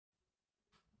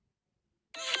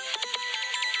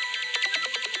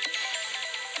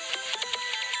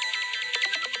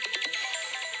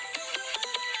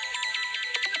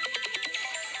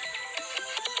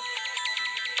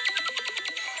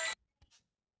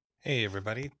Hey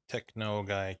everybody, Techno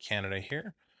Guy Canada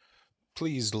here.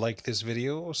 Please like this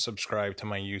video, subscribe to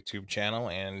my YouTube channel,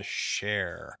 and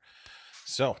share.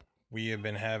 So, we have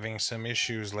been having some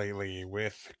issues lately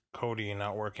with Kodi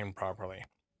not working properly,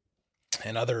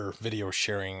 and other video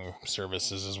sharing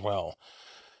services as well.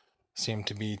 Seem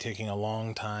to be taking a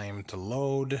long time to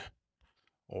load,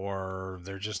 or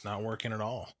they're just not working at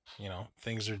all.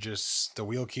 Things are just, the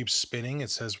wheel keeps spinning. It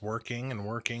says working and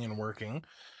working and working,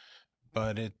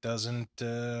 but it doesn't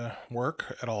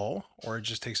work at all, or it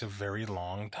just takes a very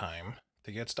long time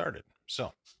to get started.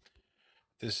 So,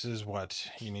 this is what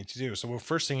you need to do. So, the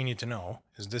first thing you need to know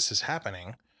is this is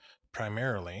happening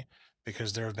primarily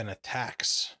because there have been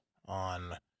attacks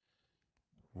on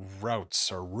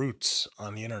routes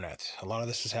on the internet. A lot of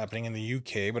this is happening in the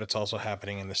UK, but it's also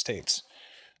happening in the States.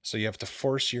 So, you have to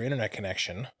force your internet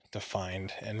connection to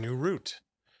find a new route.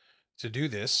 To do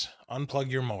this, unplug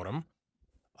your modem,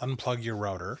 unplug your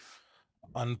router,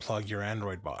 unplug your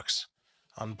Android box.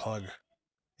 Unplug,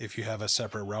 if you have a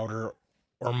separate router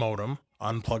or modem,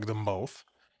 unplug them both.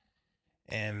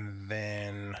 And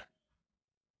then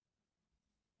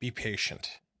be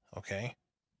patient, okay?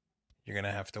 You're going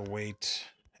to have to wait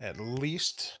at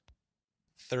least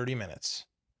 30 minutes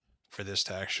for this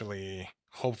to actually,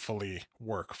 hopefully,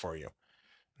 work for you.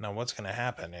 Now, what's going to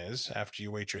happen is, after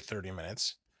you wait your 30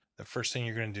 minutes, the first thing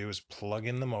you're going to do is plug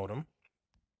in the modem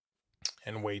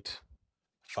and wait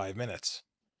 5 minutes.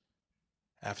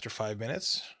 After 5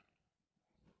 minutes,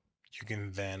 you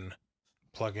can then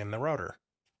plug in the router,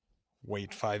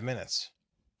 wait 5 minutes,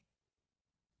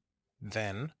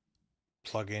 then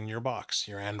plug in your box,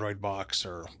 your Android box,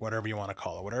 or whatever you want to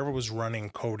call it, whatever was running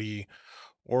Kodi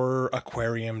or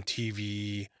Aquarium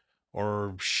TV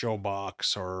or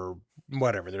Showbox or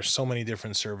whatever. There's so many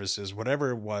different services.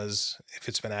 Whatever it was, if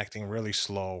it's been acting really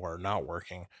slow or not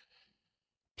working,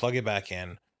 plug it back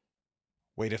in,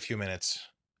 wait a few minutes.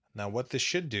 Now, what this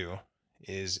should do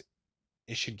is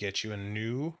it should get you a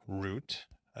new route,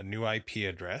 a new IP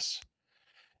address,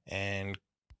 and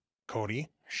Kodi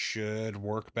should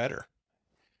work better.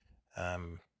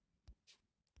 Um,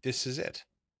 this is it.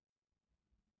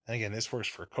 And again, this works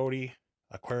for Kodi,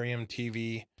 Aquarium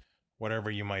TV, whatever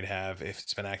you might have. If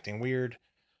it's been acting weird,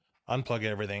 unplug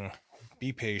everything,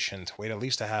 be patient, wait at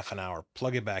least a half an hour,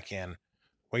 plug it back in,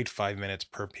 wait 5 minutes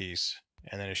per piece,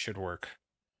 and then it should work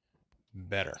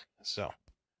better. So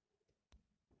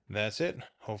that's it.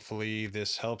 Hopefully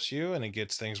this helps you and it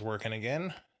gets things working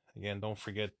again. Again, don't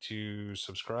forget to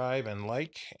subscribe and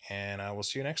like, and I will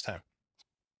see you next time.